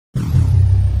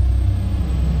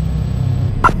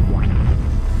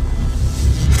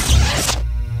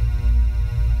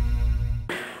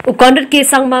Ukondar ke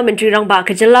sangma menteri rang ba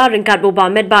ke Jylla ringkat boba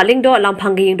med ba lingdo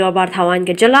Lamphang ke Iing bar thawan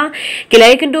ke Jylla ke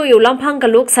Iakynduh yu Lamphang ke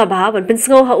Lok Sabha ban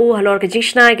pinsngo ha u halor ke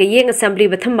jishnai ke Iing assembly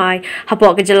Bathymmai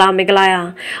hapo ke Jylla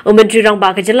Meghalaya menteri rang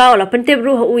ba ke Jylla ola pentep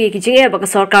ru ha u ye ke jinge ba ke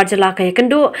sarkar Jylla ke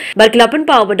Iakynduh barklapan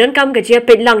pau badan kam ke je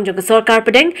petlang jo ke sarkar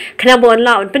pedeng khna bon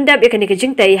la pendap ye ke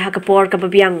jingtai ha ke por ke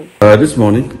babiang. This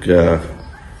morning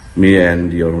me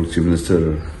and the Honorable Chief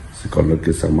Minister Sikondar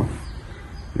ke sangma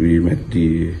we met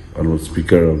the Honorable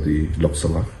Speaker of the Lok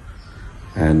Sabha,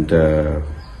 and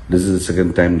this is the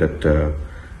second time that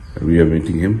we are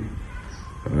meeting him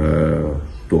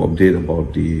to update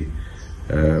about the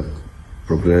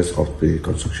progress of the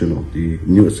construction of the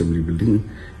new assembly building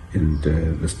in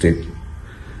the state.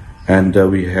 And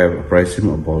we have apprised him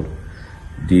about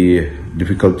the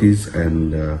difficulties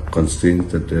and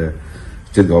constraints that the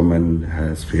state government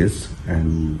has faced,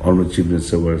 and Honorable Chief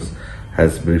Minister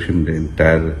has briefed him the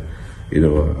entire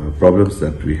problems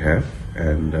that we have,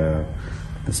 and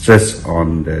stress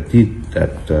on the need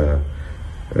that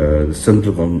the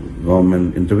central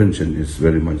government intervention is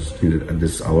very much needed at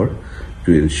this hour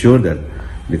to ensure that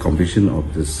the completion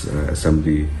of this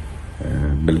assembly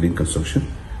building construction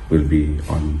will be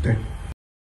on time.